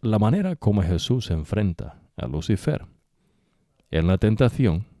 Ahora, la manera como Jesús se enfrenta a Lucifer en la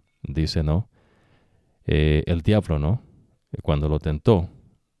tentación, dice, ¿no? El diablo, ¿no? Cuando lo tentó,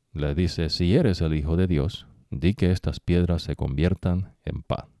 le dice, si eres el Hijo de Dios, di que estas piedras se conviertan en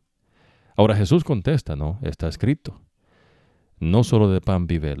pan. Ahora Jesús contesta, ¿no? Está escrito, no solo de pan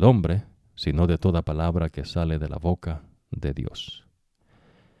vive el hombre, sino de toda palabra que sale de la boca de Dios.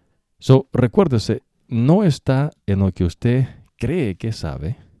 So, recuérdese, no está en lo que usted cree que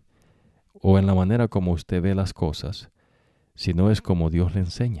sabe o en la manera como usted ve las cosas, sino es como Dios le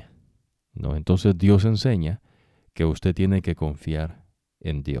enseña, ¿no? Entonces Dios enseña que usted tiene que confiar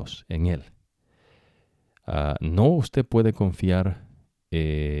en Dios, en Él. No usted puede confiar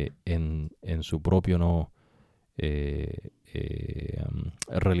en su propio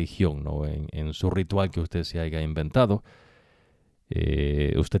religión, ¿no? En su ritual que usted se haya inventado.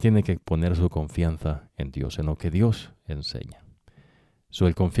 Usted tiene que poner su confianza en Dios, en lo que Dios enseña.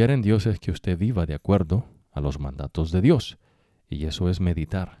 El confiar en Dios es que usted viva de acuerdo a los mandatos de Dios. Y eso es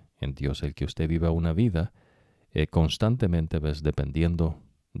meditar en Dios, el que usted viva una vida constantemente dependiendo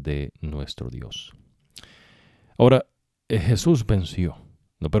de nuestro Dios. Ahora, Jesús venció,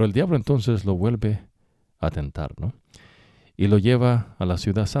 ¿no? Pero el diablo entonces lo vuelve a tentar, ¿no? Y lo lleva a la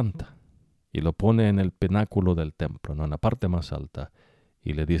ciudad santa y lo pone en el pináculo del templo, ¿no? En la parte más alta,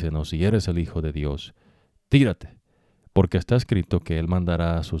 y le dice, no, si eres el Hijo de Dios, tírate, porque está escrito que Él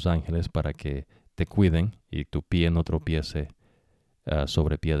mandará a sus ángeles para que te cuiden y tu pie no tropiece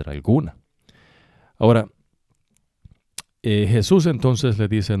sobre piedra alguna. Ahora, Jesús entonces le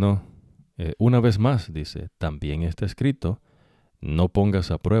dice, no, una vez más dice, también está escrito, no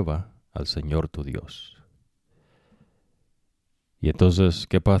pongas a prueba al Señor tu Dios. Y entonces,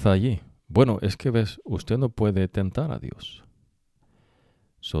 ¿qué pasa allí? Bueno, es que ves, usted no puede tentar a Dios.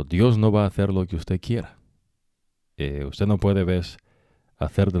 Dios no va a hacer lo que usted quiera. Usted no puede, ves,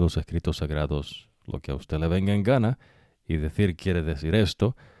 hacer de los Escritos Sagrados lo que a usted le venga en gana y decir quiere decir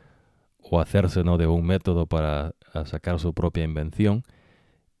esto, o hacerse, ¿no?, de un método para sacar su propia invención.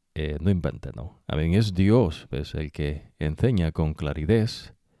 No invente, ¿no? Es Dios, ¿ves?, el que enseña con claridad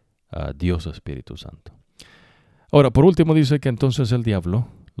a Dios Espíritu Santo. Ahora, por último, dice que entonces el diablo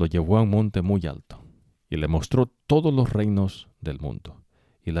lo llevó a un monte muy alto y le mostró todos los reinos del mundo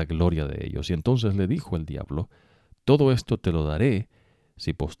y la gloria de ellos. Y entonces le dijo el diablo, todo esto te lo daré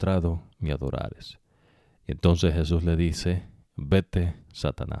si postrado me adorares. Y entonces Jesús le dice, vete,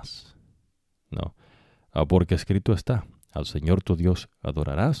 Satanás. No, porque escrito está, al Señor tu Dios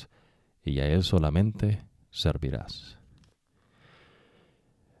adorarás y a Él solamente servirás.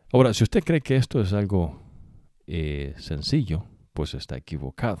 Ahora, si usted cree que esto es algo sencillo, pues está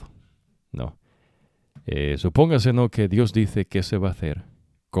equivocado. No. Supóngase, ¿no?, que Dios dice qué se va a hacer,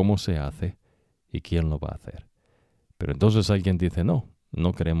 cómo se hace y quién lo va a hacer. Pero entonces alguien dice, no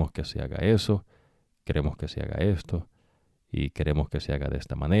queremos que se haga eso, queremos que se haga esto y queremos que se haga de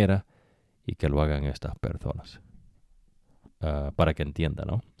esta manera y que lo hagan estas personas. Para que entienda,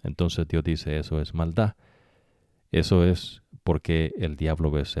 ¿no? Entonces Dios dice, eso es maldad. Eso es porque el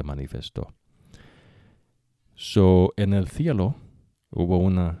diablo se manifestó. En el cielo hubo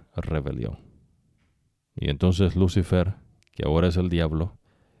una rebelión. Y entonces Lucifer, que ahora es el diablo,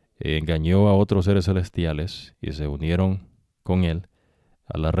 engañó a otros seres celestiales y se unieron con él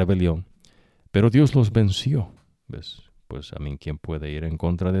a la rebelión. Pero Dios los venció. ¿Ves? Pues ¿quién puede ir en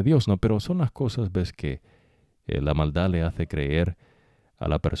contra de Dios? No, pero son las cosas, ¿ves?, que la maldad le hace creer a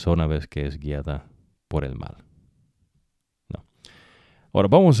la persona, ¿ves?, que es guiada por el mal. No. Ahora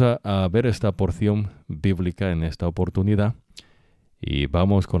vamos a ver esta porción bíblica en esta oportunidad y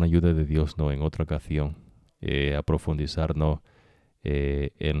vamos con ayuda de Dios, ¿no?, en otra ocasión a profundizar, ¿no?,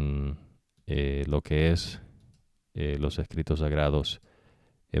 en lo que es los Escritos Sagrados,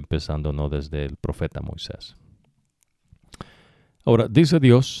 empezando, ¿no?, desde el profeta Moisés. Ahora, dice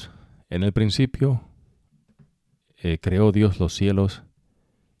Dios, en el principio creó Dios los cielos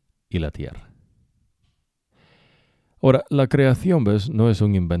y la tierra. Ahora, la creación, ¿ves? No es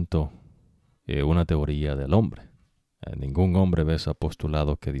un invento, una teoría del hombre. Ningún hombre, ¿ves?, ha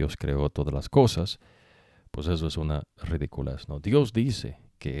postulado que Dios creó todas las cosas. Pues eso es una ridiculez, ¿no? Dios dice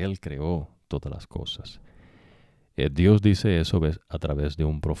que Él creó todas las cosas. Dios dice eso, ¿ves?, a través de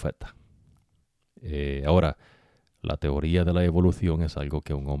un profeta. Ahora, la teoría de la evolución es algo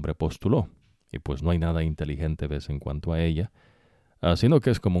que un hombre postuló. Y pues no hay nada inteligente, ¿ves?, en cuanto a ella, sino que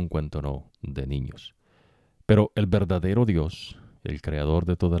es como un cuento, ¿no?, de niños. Pero el verdadero Dios, el creador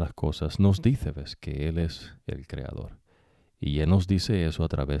de todas las cosas, nos dice, ¿ves?, que Él es el creador. Y Él nos dice eso a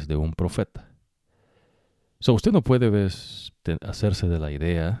través de un profeta. Usted no puede, ¿ves?, hacerse de la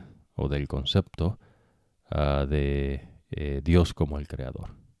idea o del concepto de Dios como el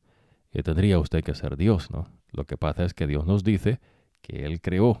creador. Tendría usted que ser Dios, ¿no? Lo que pasa es que Dios nos dice que Él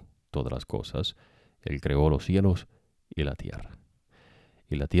creó todas las cosas. Él creó los cielos y la tierra.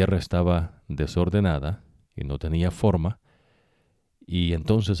 Y la tierra estaba desordenada y no tenía forma. Y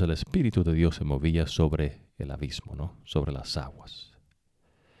entonces el Espíritu de Dios se movía sobre el abismo, ¿no?, sobre las aguas.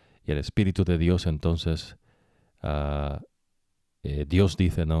 Y el Espíritu de Dios entonces, Dios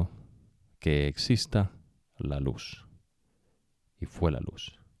dice, ¿no?, que exista la luz. Y fue la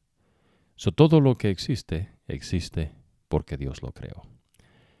luz. Todo lo que existe, existe porque Dios lo creó.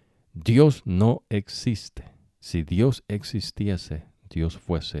 Dios no existe. Si Dios existiese, Dios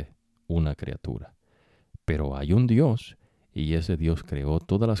fuese una criatura. Pero hay un Dios y ese Dios creó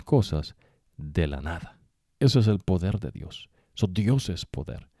todas las cosas de la nada. Eso es el poder de Dios. Dios es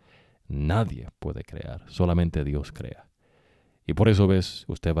poder. Nadie puede crear, solamente Dios crea. Y por eso, ves,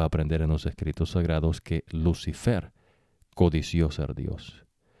 usted va a aprender en los Escritos Sagrados que Lucifer codició ser Dios.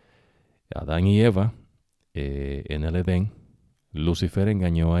 Adán y Eva, en el Edén, Lucifer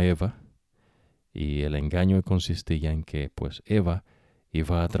engañó a Eva y el engaño consistía en que pues Eva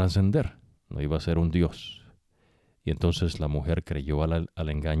iba a trascender, no iba a ser un Dios. Y entonces la mujer creyó al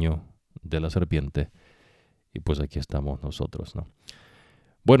engaño de la serpiente y pues aquí estamos nosotros, ¿no?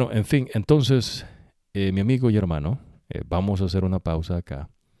 Bueno, en fin, entonces, mi amigo y hermano, vamos a hacer una pausa acá.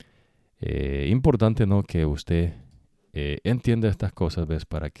 Importante, ¿no?, que usted entienda estas cosas, ¿ves?,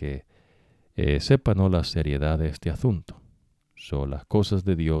 para que sepa, ¿no?, la seriedad de este asunto. Las cosas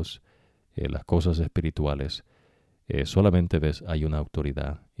de Dios, las cosas espirituales, solamente, ¿ves?, hay una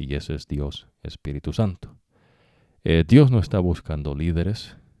autoridad y ese es Dios, Espíritu Santo. Dios no está buscando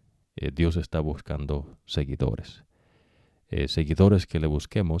líderes, Dios está buscando seguidores. Seguidores que le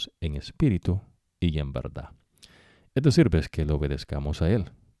busquemos en espíritu y en verdad. Es decir, ves, que le obedezcamos a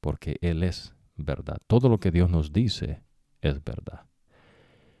Él, porque Él es verdad. Todo lo que Dios nos dice es verdad.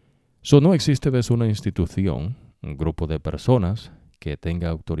 No existe, ves, una institución, un grupo de personas que tenga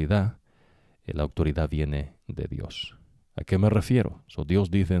autoridad. La autoridad viene de Dios. ¿A qué me refiero?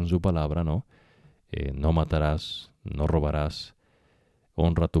 Dios dice en su palabra, ¿no? No matarás, no robarás,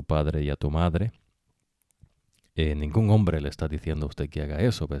 honra a tu padre y a tu madre. Ningún hombre le está diciendo a usted que haga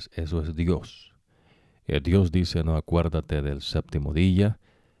eso, ¿ves? Eso es Dios. Dios dice, no, acuérdate del séptimo día,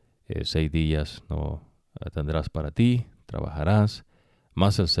 6 días no tendrás para ti, trabajarás,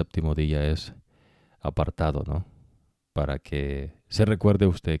 más el séptimo día es apartado, ¿no?, para que se recuerde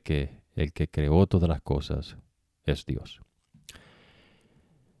usted que el que creó todas las cosas es Dios.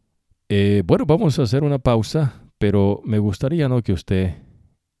 Bueno, vamos a hacer una pausa, pero me gustaría, ¿no?, que usted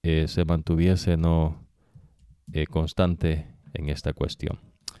se mantuviese, ¿no?, constante en esta cuestión.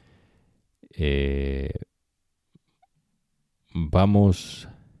 Vamos,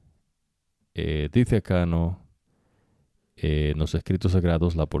 dice acá, ¿no?, en los Escritos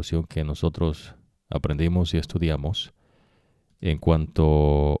Sagrados, la porción que nosotros aprendimos y estudiamos en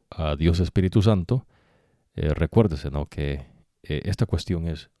cuanto a Dios Espíritu Santo. Recuérdese, ¿no?, que esta cuestión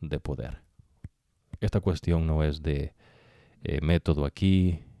es de poder. Esta cuestión no es de método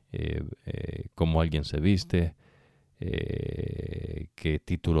aquí, cómo alguien se viste, qué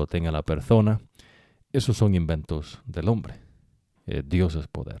título tenga la persona. Esos son inventos del hombre. Dios es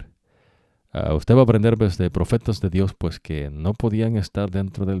poder. Usted va a aprender desde profetas de Dios pues que no podían estar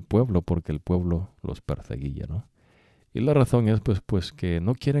dentro del pueblo porque el pueblo los perseguía, ¿no? Y la razón es pues que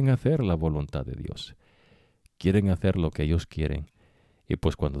no quieren hacer la voluntad de Dios. Quieren hacer lo que ellos quieren. Y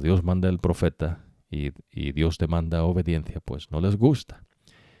pues cuando Dios manda el profeta y Dios demanda obediencia, pues no les gusta.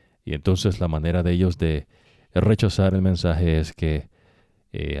 Y entonces la manera de ellos de rechazar el mensaje es que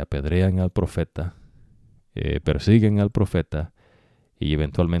apedrean al profeta, persiguen al profeta y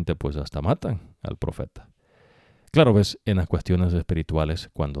eventualmente pues hasta matan al profeta. Claro, ves, en las cuestiones espirituales,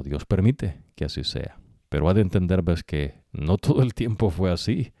 cuando Dios permite que así sea. Pero ha de entender, ves, que no todo el tiempo fue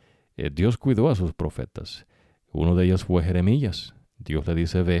así. Dios cuidó a sus profetas. Uno de ellos fue Jeremías. Dios le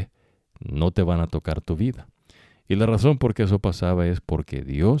dice, ve, no te van a tocar tu vida. Y la razón por qué eso pasaba es porque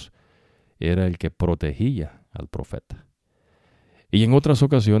Dios era el que protegía al profeta. Y en otras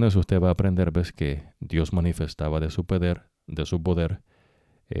ocasiones usted va a aprender, ves, que Dios manifestaba de su poder,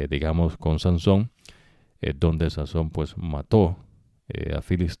 digamos con Sansón, donde Sansón pues mató a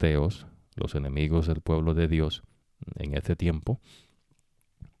filisteos, los enemigos del pueblo de Dios en ese tiempo.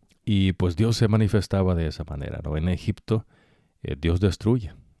 Y pues Dios se manifestaba de esa manera, ¿no? En Egipto Dios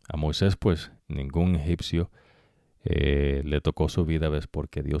destruye. A Moisés pues ningún egipcio le tocó su vida, ves,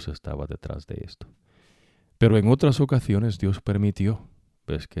 porque Dios estaba detrás de esto. Pero en otras ocasiones Dios permitió,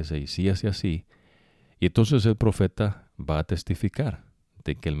 ves, que se hiciese así. Y entonces el profeta va a testificar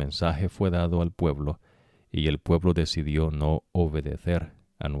de que el mensaje fue dado al pueblo y el pueblo decidió no obedecer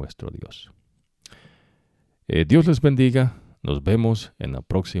a nuestro Dios. Dios les bendiga. Nos vemos en la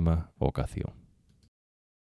próxima ocasión.